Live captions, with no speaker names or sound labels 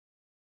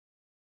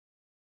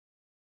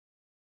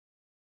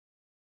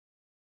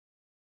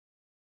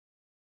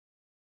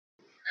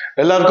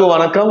Ellarku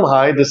vanakkam.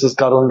 Hi, this is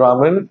Karun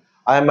Raman.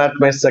 I'm at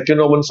my second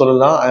home in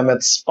Solana. I'm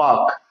at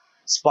Spark.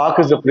 Spark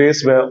is the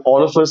place where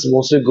all of us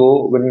mostly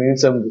go when we need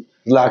some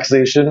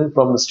relaxation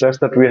from the stress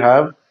that we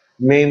have,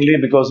 mainly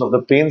because of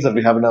the pains that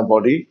we have in our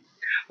body.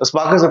 The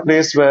Spark is a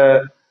place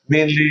where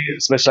mainly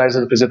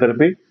specializes in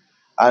physiotherapy.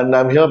 And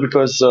I'm here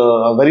because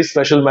a very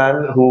special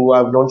man who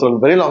I've known for a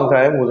very long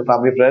time, who's a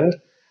family friend,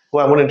 who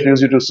I'm going to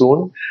introduce you to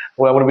soon,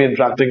 who I'm going to be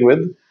interacting with,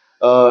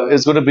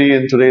 is going to be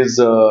in today's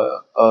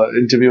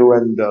interview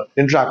and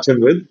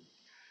interaction with.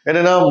 And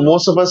you know,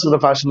 most of us in the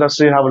fashion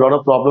industry have a lot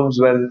of problems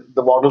when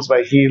the models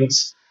wear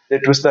heels, they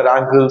twist their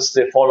ankles,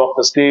 they fall off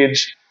the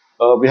stage.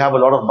 We have a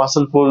lot of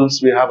muscle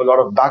pulls, we have a lot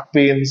of back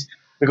pains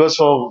because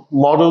for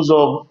models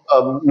or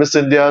Miss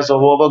Indias or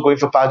whoever going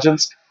for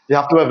pageants, they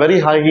have to wear very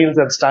high heels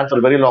and stand for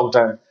a very long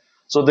time.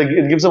 So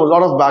it gives them a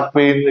lot of back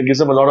pain, it gives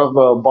them a lot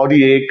of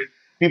body ache.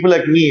 People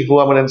like me, who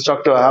I'm an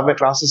instructor, I have my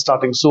classes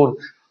starting soon.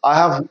 I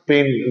have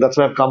pain. That's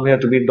why I've come here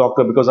to be a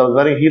doctor because I was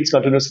wearing heels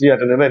continuously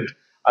at an event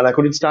and I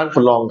couldn't stand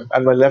for long.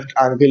 And my left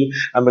ankle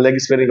and my leg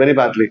is very, very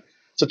badly.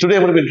 So today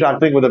I'm going to be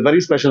interacting with a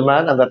very special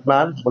man, and that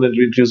man I'm going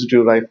to introduce you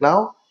to right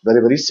now,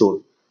 very, very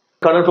soon.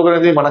 Karun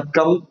Raman,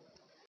 vanakkam.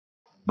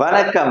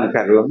 Vanakkam,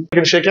 Karun. We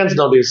can shake hands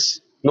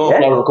nowadays. No Yes.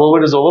 problem.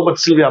 COVID is over, but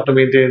still we have to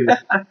maintain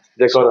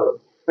decorum.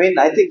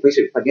 I think we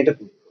should forget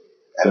about it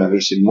and we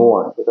should move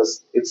on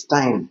because it's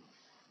time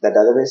that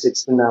otherwise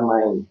it's in our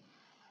mind.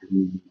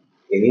 Mm,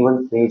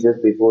 Anyone sneezes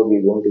before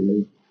we won't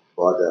even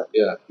bother.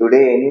 Yeah.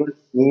 Today, anyone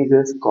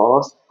sneezes,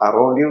 coughs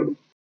around you,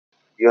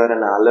 you're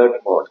in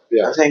alert mode.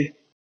 Yeah. I think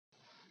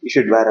you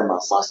should wear a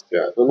mask. Mask.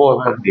 Yeah. No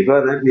more. But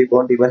before that, we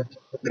won't even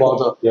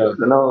Bother. Yeah.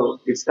 No,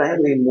 it's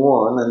time we move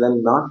on and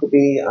then not to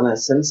be on a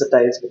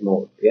sensitized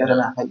mode. We are on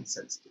a high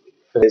sensitivity.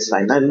 It's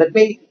fine. Now, let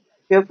me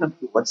hear from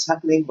you. What's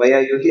happening? Why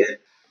are you here?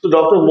 So,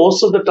 doctor,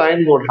 most of the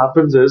time, what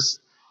happens is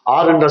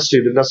our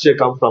industry, the industry I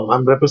come from,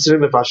 I'm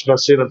representing the fashion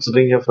industry and I'm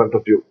sitting here in front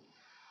of you.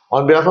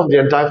 On behalf of the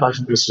entire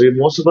fashion industry,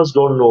 most of us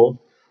don't know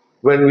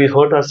when we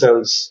hurt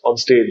ourselves on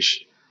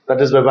stage.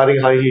 That is by wearing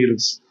high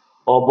heels,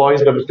 or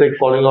boys by mistake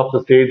falling off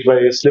the stage by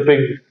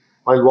slipping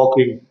while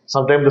walking.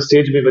 Sometimes the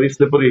stage may be very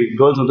slippery.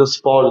 Girls will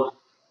just fall.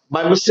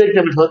 By mistake,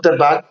 they will hurt their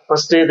back.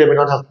 First day, they may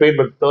not have pain,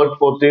 but third,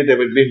 fourth day, they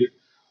will be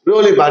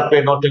really bad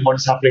pain, not knowing what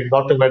is happening,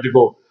 not knowing where to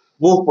go.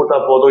 Move put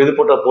up, or either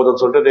put up, or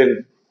they'll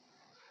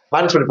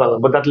manage பண்ணிப்பாங்க.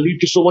 But that will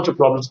lead to so much of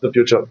problems in the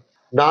future.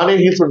 நானே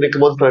heels would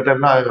நிற்கும் போது for a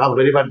time, I have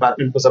very bad back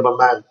pain because I'm a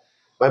man.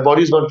 My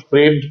body is not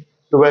framed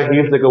to wear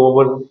heels like a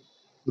woman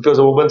because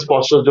a woman's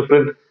posture is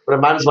different, but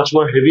a man is much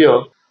more heavier.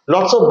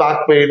 Lots of back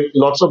pain,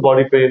 lots of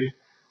body pain,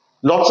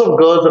 lots of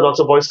girls and lots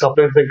of boys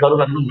complain saying,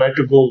 Karun, I don't know where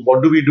to go.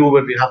 What do we do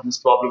when we have these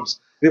problems?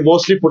 We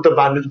mostly put a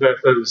bandage by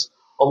ourselves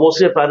or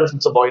mostly apply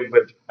some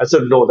ointment. I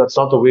said, no, that's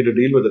not the way to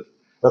deal with it.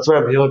 That's why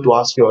I'm here to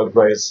ask your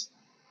advice.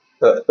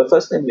 The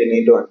first thing we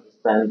need to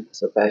understand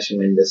as a fashion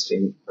industry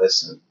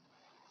person,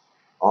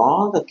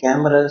 all the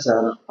cameras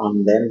are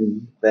on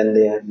them when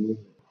they are moving.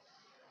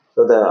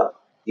 So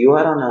you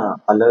are on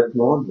a alert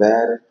mode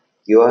where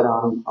you are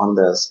on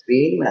the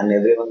screen and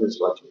everyone is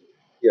watching.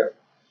 Yeah.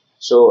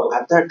 So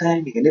at that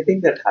time,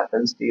 anything that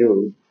happens to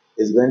you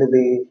is going to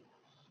be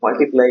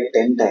multiplied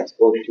 10 times.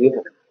 Oh, shit.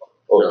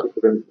 Oh, Yeah. you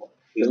couldn't.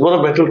 It's more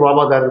of mental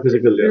trauma than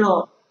physical. You Yeah.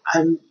 know,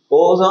 and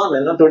goes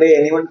on. Today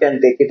anyone can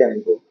take it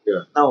and go.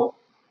 Yeah. Now,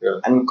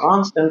 Yeah. and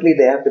constantly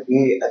they have to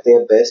be at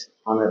their best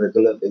on a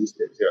regular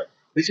basis. Yeah.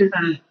 Which is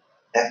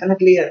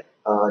definitely a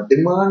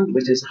demand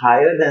which is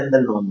higher than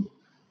the normal.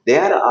 They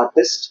are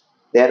artists.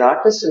 They are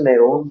artists in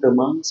their own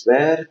demands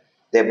where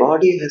their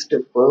body has to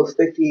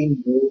perfectly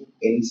move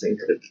in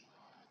synchrony.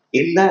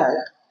 In that,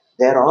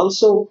 they are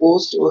also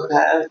supposed to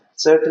have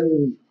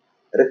certain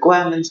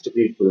requirements to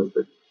be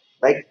fulfilled,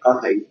 like a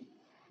height.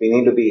 We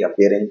need to be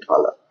appearing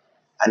taller,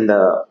 and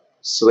the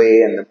sway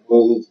and the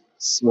move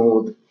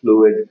smooth,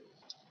 fluid.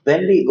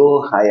 When we go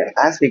higher,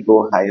 as we go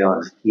higher on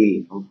a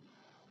heel,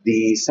 the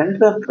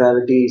center of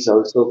gravity is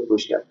also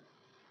pushed up.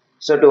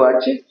 So to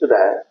achieve to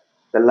that,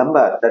 the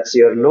lumbar, that's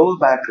your lower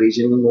back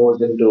region,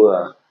 moves into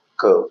a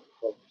curve.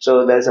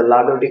 So there's a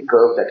lordotic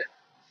curve that.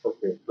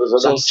 Okay.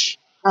 So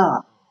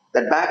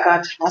that back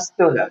arch has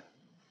to have.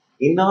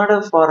 In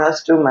order for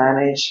us to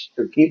manage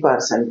to keep our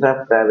center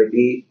of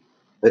gravity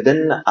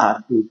within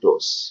our two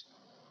toes,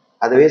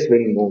 otherwise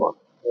we'll move on.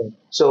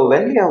 So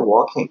when we are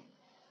walking,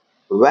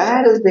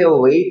 where is their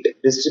weight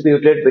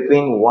distributed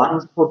between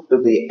one foot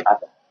to the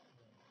other?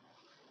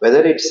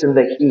 Whether it's in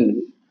the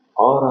heel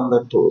or on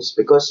the toes,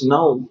 because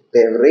now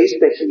they have raised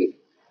the heel,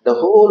 the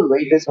whole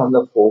weight is on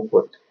the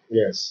forefoot.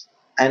 Yes.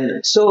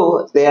 And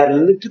so they are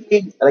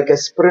literally like a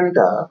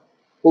sprinter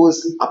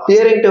who's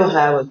appearing to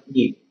have a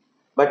heel.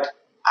 But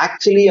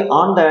actually,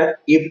 on that,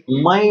 if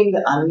mild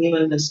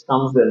unevenness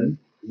comes in,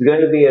 it's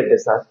going to be a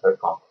disaster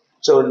come.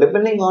 So,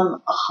 depending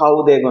on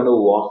how they're going to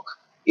walk,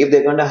 if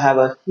they're going to have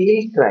a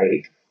heel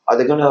strike or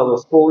they're going to have a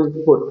full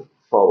foot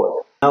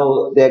forward,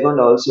 now they're going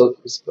to also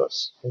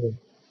crisscross. Mhm.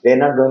 They're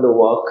not going to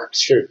walk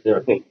Straight.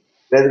 Yeah. straight.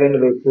 There's going to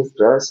be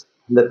crisscross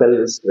in the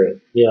pelvis way.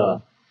 Yeah.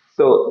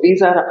 So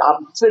these are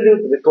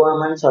absolute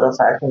requirements for a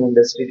fashion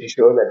industry to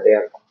show that they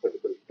are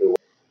comfortable to.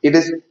 It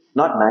is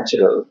not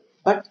natural,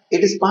 but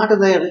it is part of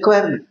the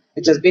requirement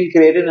which has been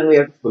created and we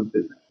have to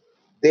fulfill that.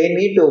 They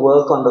need to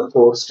work on the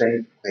core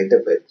strength quite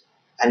a bit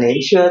and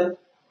ensure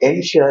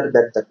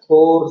that the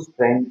core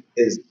strength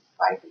is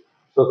vital.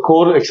 So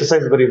core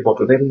exercise is very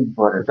important. Very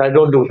important. If I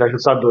don't do it, I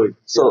should start doing.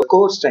 So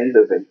core strength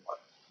is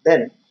important.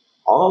 Then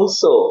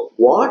also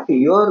what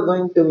you are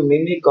going to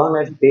mimic on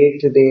a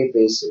day-to-day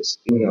basis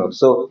in your.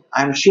 So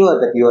I'm sure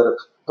that you are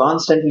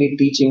constantly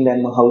teaching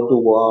them how to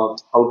walk,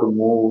 how to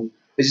move,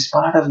 which is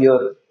part of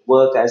your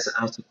work as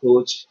a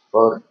coach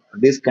for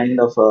this kind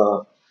of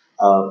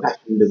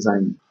fashion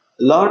design.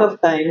 A lot of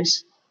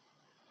times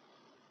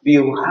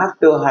you have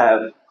to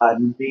have a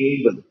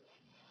navel.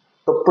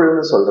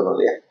 தொப்புள்னு சொல்றோம்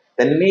இல்லையா?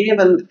 The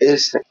navel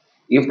is,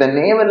 if the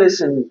navel is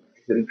in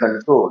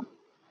control,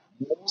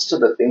 most of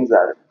the things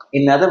are.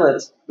 In other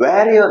words,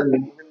 where your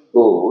navel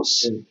goes,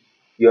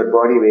 your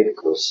body weight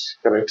goes.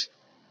 Correct.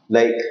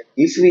 Like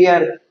if we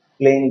are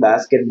playing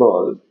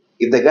basketball,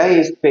 if the guy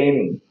is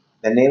paining,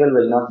 the navel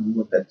will not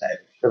move that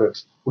direction. Correct.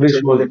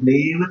 So the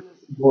navel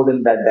is moved in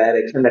that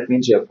direction. That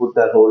means you have put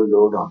the whole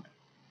load on.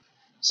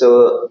 So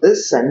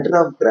this center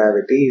of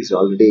gravity is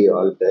already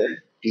all there,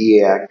 TA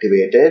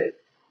activated.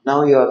 Now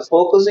you are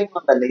focusing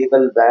on the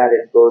navel where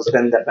it goes,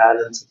 then the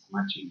balance is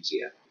much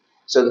easier.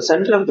 So the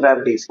center of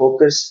gravity is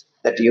focus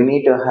that you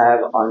need to have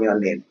on your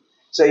navel.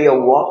 So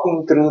you're walking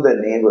through the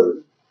navel,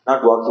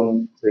 not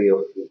walking through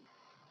your feet.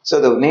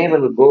 So the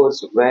navel goes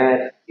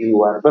where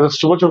you are. But it's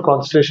too much of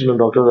concentration,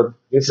 doctor. That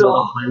it's So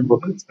not mind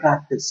book. it's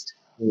practiced.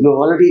 You've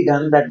already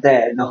done that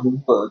there, the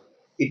homework.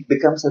 It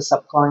becomes a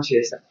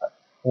subconscious effort.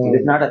 It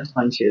is not a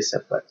conscious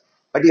effort.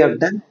 But you have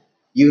done,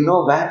 you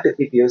know where to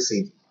keep your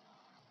seat.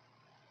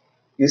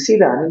 You see,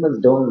 the animals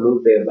don't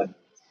lose their balance.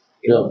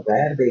 You know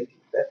where they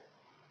keep that.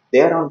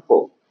 They are on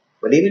four.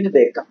 But even if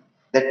they come,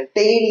 the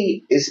tail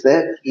is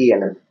the key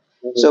element.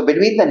 So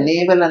between the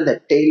navel and the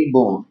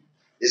tailbone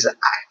is the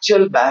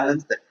actual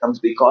balance that comes.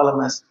 We call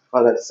it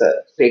a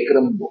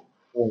sacrum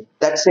bone.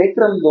 That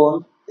sacrum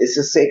bone is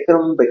a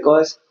sacrum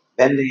because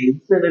when they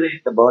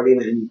incinerate the body,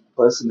 when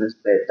a person is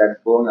dead,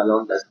 that bone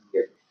alone doesn't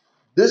get.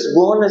 This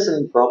bone is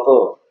in proper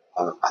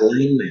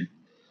alignment.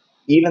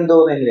 Even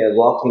though when we are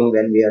walking,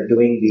 when we are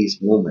doing these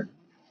movements,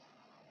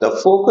 the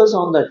focus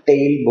on the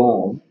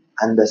tailbone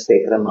and the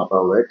sacrum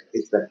above it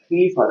is the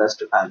key for us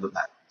to have a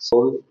balance.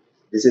 So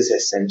this is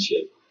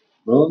essential.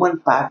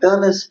 Movement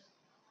pattern is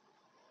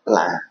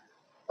planned,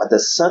 but the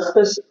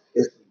surface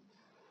is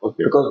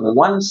okay. Because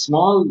one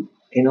small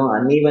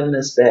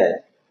unevenness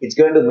there, it's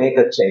going to make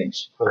a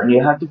change, and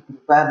you have to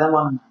prepare them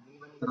on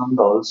uneven ground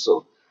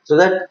also, so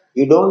that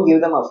you don't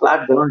give them a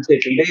flat ground and say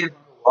today you're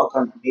going to walk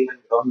on uneven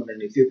ground,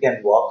 and if you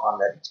can walk on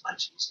that, it's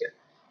much easier.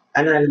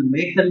 And I'll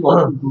make them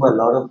also do a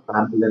lot of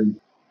trampoline,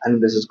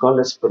 and this is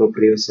called as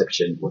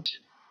proprioception.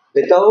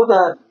 Without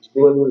a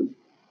visual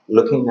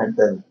looking at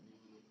the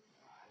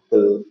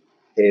ankle,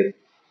 hip,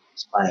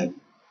 spine,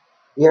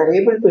 we are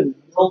able to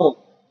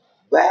know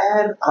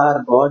where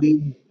our body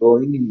is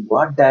going, in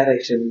what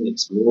direction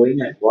it's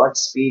moving, at what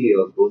speed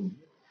you are going,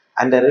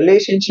 and the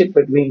relationship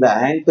between the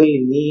ankle,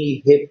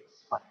 knee, hip,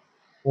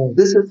 spine.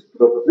 This is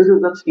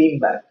the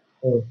feedback,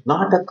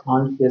 not a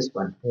conscious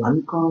one.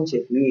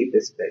 Unconsciously, it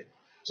is there.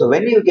 So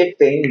when you get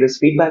pain, this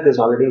feedback is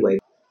already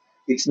wiped.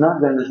 It's not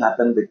going to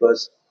happen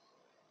because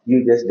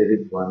you just did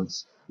it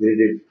once, you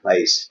did it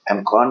twice.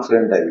 I'm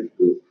confident I will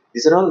do.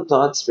 These are all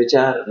thoughts which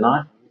are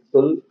not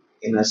useful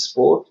in a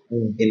sport,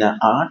 in an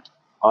art,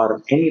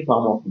 or any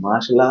form of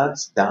martial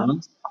arts,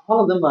 dance.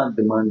 All of them are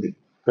demanding.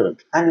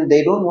 Correct. And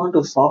they don't want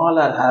to fall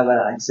or have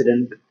an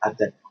accident at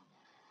that point.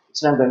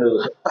 It's not going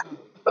to.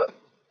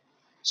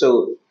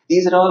 So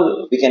these are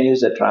all, we can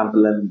use a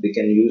trampoline, we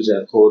can use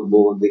a core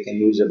board, we can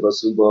use a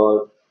bustle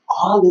ball.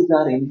 All these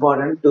are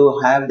important to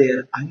have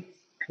their eyes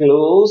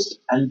closed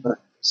and bright.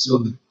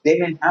 So they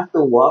may have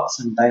to walk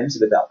sometimes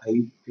with the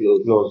eyes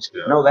closed.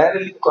 Now where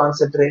will you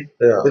concentrate?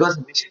 Because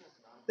the mission is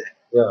not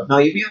there. Now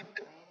if you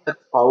train the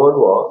forward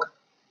walk,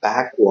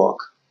 back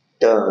walk,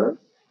 turn,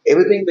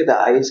 everything with the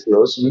eyes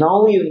closed,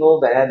 now you know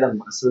where the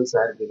muscles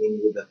are giving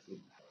you the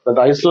feedback. But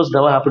the ice flows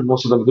never happen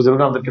most of them because they don't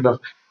have the kind of.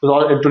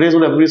 Because in today's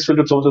world, everybody's filled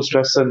with so much of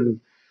stress and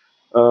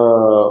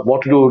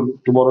what to do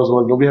tomorrow's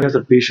world. Nobody has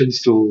the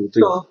patience to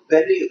think. So,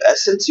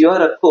 since you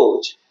are a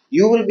coach,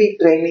 you will be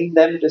training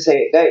them to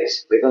say,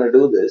 guys, we're going to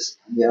do this.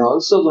 And we are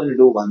also going to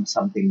do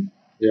something.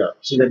 Yeah.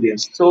 So that we are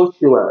so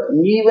sure,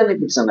 even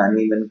if it's an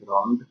uneven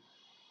ground,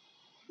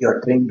 you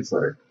are trained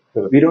for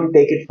it. We don't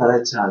take it for a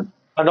chance.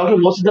 And doctor,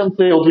 most of them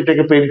say, okay, take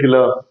a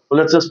painkiller. Well,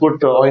 let's just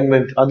put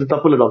ointment. And the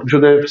tapula, doctor.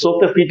 Should they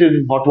soak their feet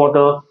in hot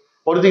water?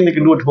 What do you think they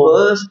can do at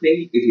home? First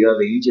thing, if you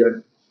have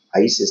injured,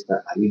 ice is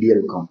the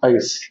ideal compound.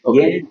 Ice.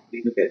 Okay.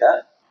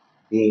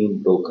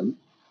 Being broken,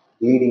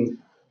 bleeding.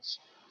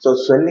 So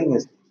swelling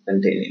is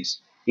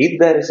instantaneous. If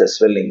there is a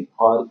swelling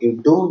or you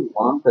don't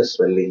want the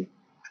swelling,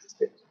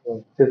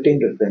 15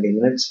 to 20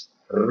 minutes,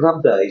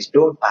 rub the ice.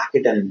 Don't pack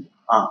it and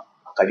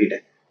cut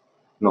it.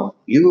 No,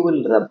 you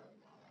will rub.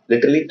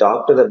 literally talk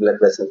to the blood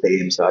vessel, say,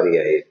 I'm sorry,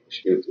 I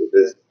pushed you through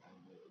this.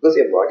 Because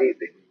your body is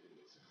ready.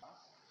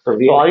 So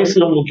we So have ice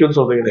முக்கியம்னு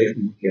சொல்றீங்க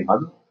நீங்க. came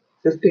out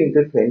 15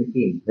 to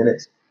 20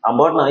 minutes.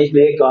 About nice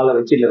lay காலை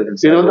வச்சு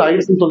இது வந்து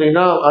ஐஸ்ன்னு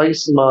சொன்னீங்கன்னா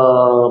ice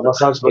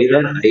massage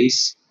either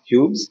ice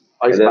cubes,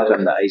 Ice either pack.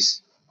 from the ice,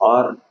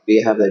 or we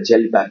have the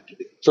gel pack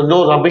today. So no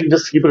rubbing,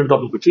 just keep it on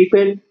top of it. Keep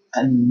it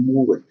and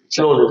move it.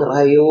 Slowly.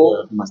 Cryo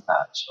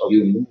massage.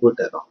 You move it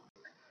around.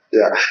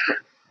 Yeah.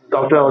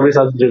 Doctor always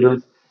has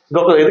jiggles.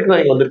 Doctor, எதுக்கு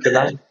நான் இங்க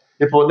வந்திருக்கேன்னா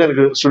இப்போ வந்து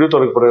எனக்கு studio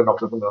திறக்க போறேன்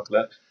doctor பண்றதுல.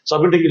 So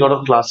I've been taking a lot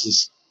of classes.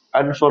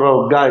 And for a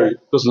guy,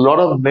 because a lot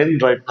of men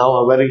right now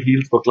are wearing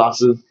heels for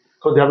classes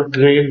because they have to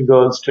train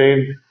girls, train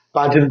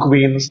pageant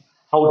queens,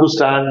 how to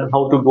stand,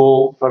 how to go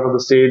in front of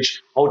the stage,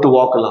 how to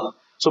walk along.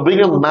 So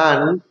being a man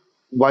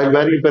while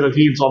wearing a pair of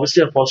heels,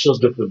 obviously our posture is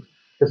different.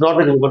 It's not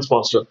like a woman's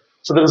posture.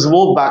 So there is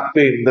more back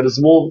pain, there is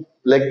more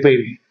leg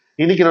pain.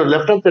 இன்னைக்கு என்னோட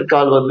left hand side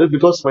கால் வந்து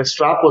because my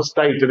strap was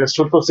tight and I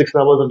stood for 6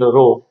 hours in a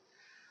row,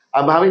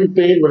 I'm having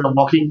pain when I'm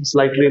walking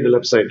slightly in the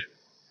left side.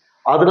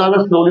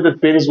 அதனால slowly the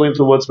pain is going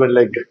towards my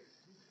leg.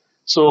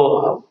 So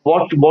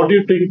what do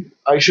you think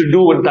I should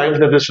do when times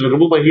like this? Should I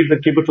remove my heels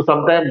and keep it for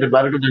some time, then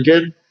wear it on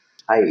again?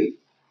 Hi.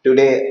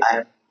 Today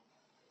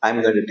I'm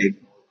going to take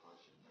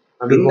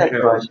in that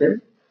question.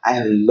 I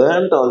have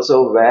learned also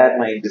where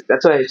my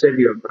that's why I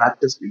said your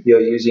practice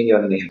you're using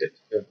your name.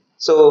 Yeah.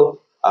 So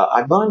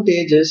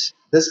advantage is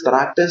this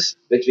practice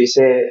which we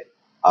say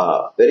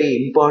very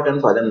important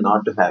for them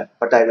not to have.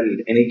 But I will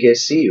in any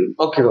case see you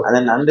Okay. and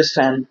then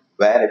understand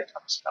where it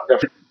comes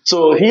from. So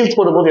heels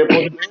போடும்போது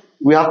எப்போதுமே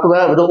we have to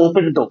wear with an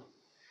open toe.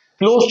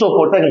 Closed toe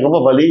போட்டா எங்களுக்கு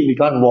ரொம்ப வலி, we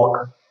can't walk.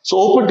 So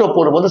open toe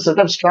போடும்போது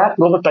sometimes strap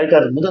ரொம்ப டைட்டா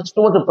இருக்கும்போது that's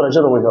too much of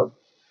pressure over here.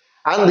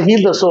 And the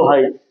heels are so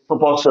high for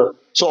posture.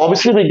 So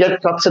obviously we get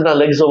cuts in our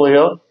legs over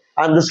here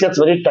and this gets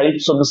very tight.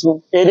 So this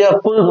area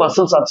full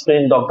muscle starts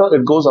paying, doctor.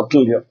 It goes up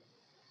to here.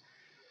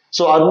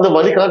 So அந்த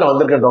வலிக்காக நான்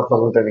வந்திருக்கேன் doctor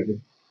உங்கள்கிட்ட இன்னைக்கு.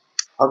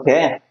 Okay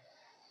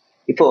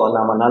இப்போ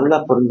நம்ம நல்லா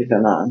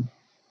புரிஞ்சுட்டோம்னா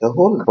the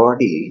whole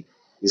body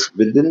is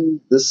within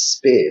this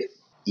space.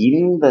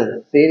 இந்த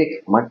ஸ்பேருக்கு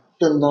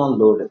மட்டும்தான்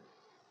load.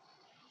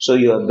 So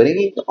you are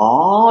bringing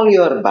all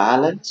your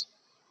balance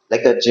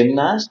like a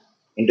gymnast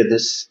into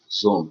this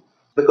zone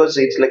because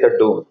it's like a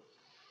dome.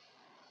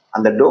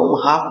 And the dome,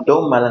 half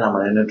dome மேல நம்ம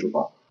நின்றுட்டு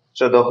இருக்கோம்.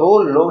 So the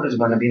whole load is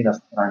going to be in the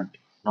front,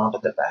 not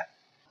at the back.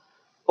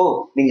 ஓ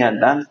நீங்க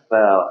dance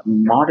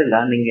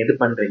மாடலா நீங்க இது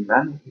பண்றீங்களா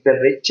இதை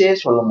வச்சே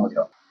சொல்ல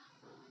முடியும்.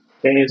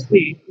 Can you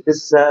see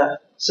this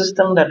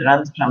system that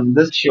runs from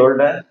this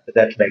shoulder to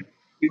that leg?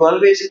 You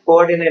always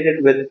coordinate it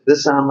with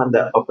this arm and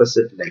the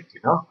opposite leg,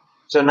 you know.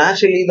 So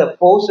naturally, the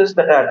forces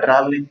that are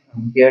traveling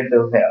from here to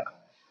here,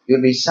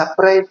 you'll be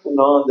surprised to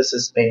know this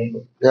is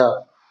painful. Yeah.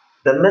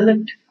 The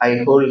minute I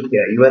hold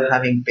here, you are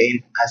having pain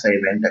as I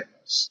went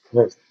across.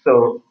 Right. So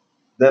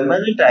the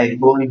minute I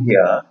hold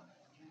here,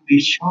 be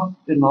shocked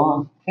to know.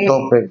 Hey, No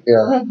pain.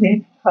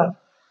 Yeah.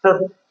 so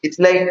it's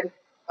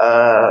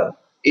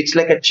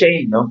like a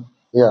chain, no?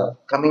 Yeah.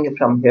 Coming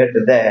from here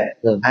to there,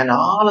 Yeah. and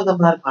all of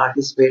them are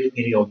participating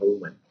in your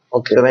movement.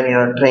 Okay. So when you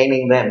are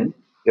training them,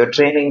 you're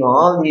training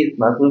all these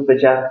muscles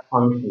which are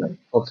functional.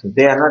 Okay.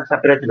 They are not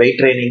separate weight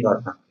training or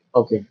something.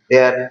 Okay.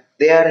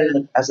 They are in,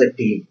 as a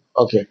team.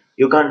 Okay.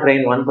 You can't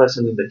train one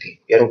person in the team.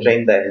 You have to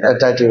train the entire.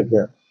 Attitude.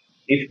 Yeah.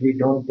 If we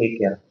don't take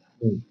care,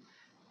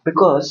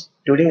 because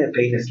today the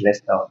pain is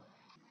less now.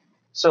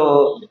 So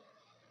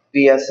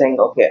we are saying,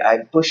 okay, I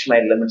push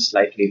my limit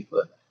slightly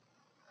further.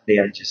 They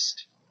adjust.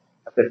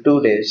 After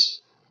 2 days,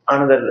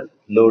 another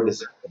load is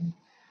happening.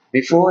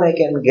 Before I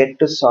can get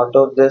to sort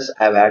out this,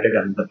 I've added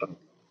another problem.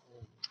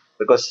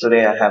 Because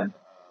today I have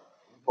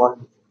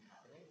important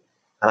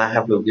and I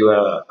have to give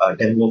a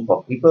demo for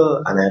people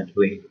and I'm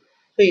doing.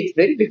 So it's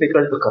very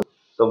difficult to come.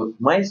 So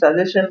my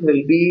suggestion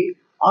will be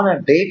on a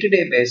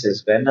day-to-day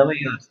basis, whenever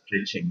you are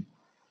stretching,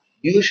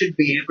 you should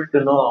be able to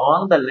know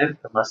on the left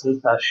the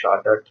muscles are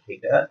shorter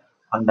here,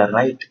 on the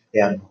right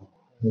they are more.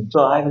 So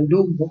I will do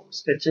more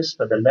stretches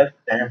for the left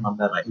and on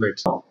the right.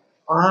 So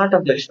part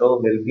of the show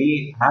will be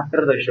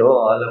after the show,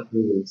 all of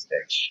you will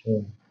stretch.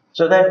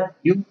 So that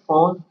you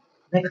found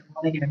next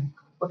morning I'm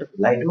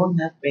comfortable. I don't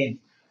have pain.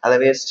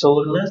 Otherwise,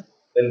 soreness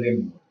will be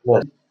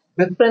more.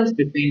 The difference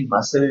between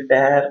muscle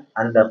tear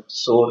and the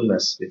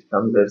soreness, which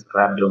comes as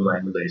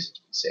rhabdomyolysis,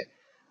 say.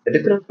 The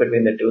difference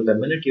between the two, the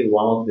minute you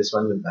warm up, this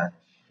one will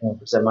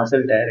vanish. It's a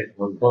muscle tear, it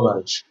won't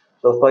vanish.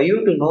 So for you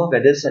to know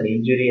whether it's an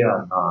injury or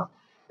not,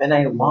 when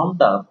I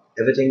warmed up,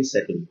 everything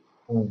settled.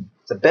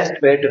 The best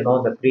way to know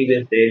the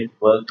previous day's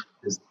work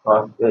is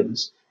thought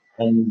goods,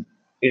 and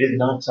it is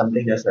not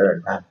something as a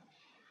damage.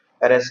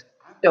 Whereas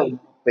after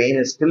pain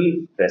is still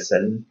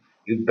present,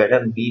 you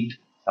better meet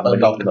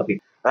somebody doctor.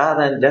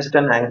 rather than just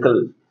an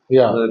ankle.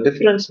 Yeah. The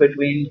difference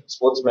between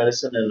sports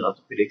medicine and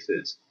orthopedics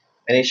is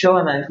when I show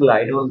an ankle,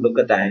 I don't look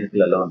at the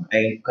ankle alone.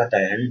 I look at the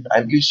end.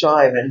 I'm sure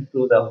I went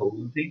through the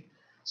whole thing.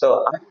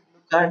 So I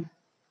look at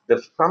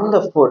from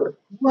the foot,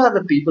 who are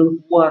the people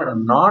who are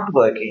not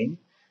working,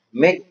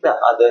 make the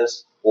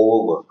others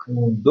overwork.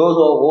 Those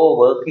who are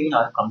overworking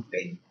are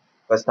complaining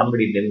because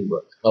somebody didn't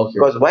work. Okay.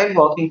 Because while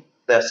walking,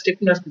 the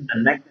stiffness in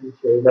the neck and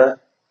shoulder,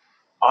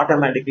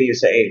 automatically you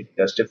say, hey,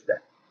 you're stiff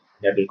there.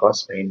 That will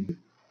cause pain.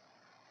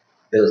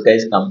 Those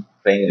guys come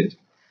praying with you.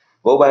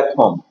 Go back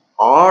home.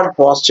 Odd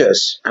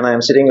postures, and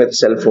I'm sitting with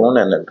cell phone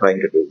and I'm trying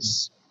to do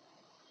this.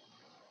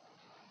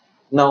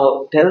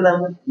 Now tell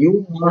them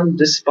you want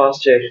this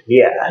posture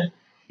here,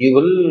 you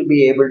will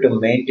be able to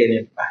maintain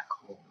it back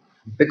home.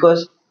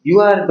 Because you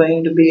are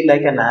going to be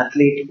like an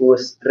athlete who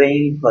is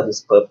trained for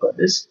this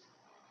purpose.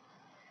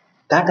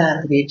 That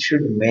athlete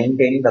should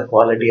maintain the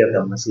quality of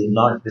the muscle,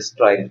 not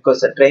destroy it.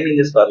 Because the training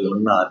is for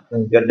 1 hour.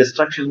 Your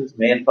destruction is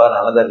made for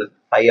another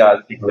 5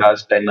 hours, 6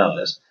 hours, 10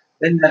 hours.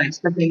 Then you are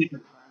expecting it to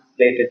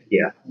translate it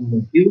here.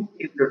 You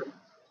if you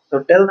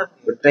so tell them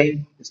you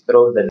train is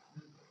throughout the day.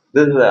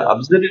 This is an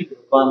absolute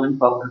requirement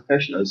for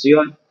professionals.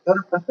 You're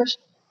a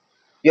professional.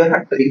 You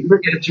have to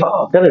exhibit your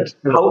job. Correct.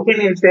 How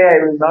can you say I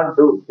will not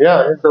do?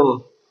 Yeah.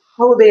 So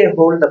how they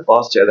hold the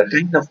posture, the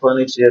kind of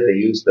furniture they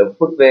use, the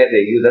footwear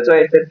they use. That's why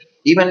I said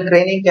even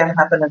training can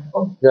happen at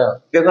home. Yeah.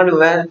 If you're going to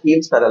wear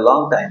heels for a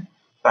long time,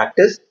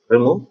 practice,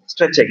 remove,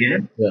 stretch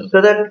again, Yeah.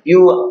 so that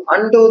you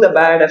undo the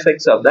bad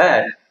effects of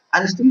that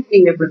and still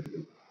be able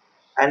to.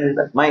 And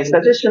my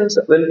suggestions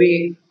will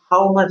be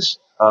how much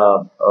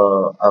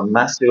a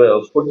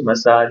massive foot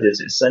massage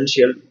is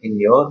essential in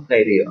your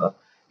career.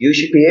 You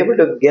should be able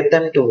to get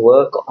them to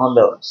work on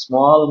the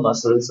small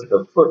muscles of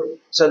the foot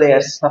so they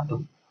are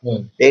supple.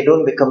 They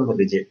don't become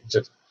rigid.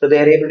 Yes. So they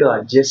are able to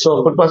adjust.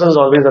 So foot massage is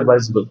always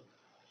advisable,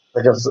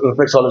 like a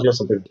reflexology or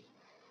something.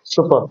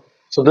 Super.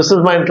 So this is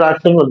my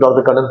interaction with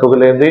Dr. Karan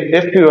Pugalendri.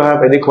 If you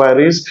have any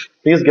queries,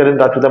 please get in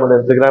touch with them on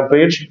the Instagram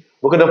page,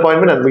 book an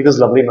appointment, and meet this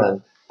lovely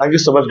man. Thank you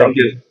so much, Thank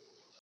Doctor. you.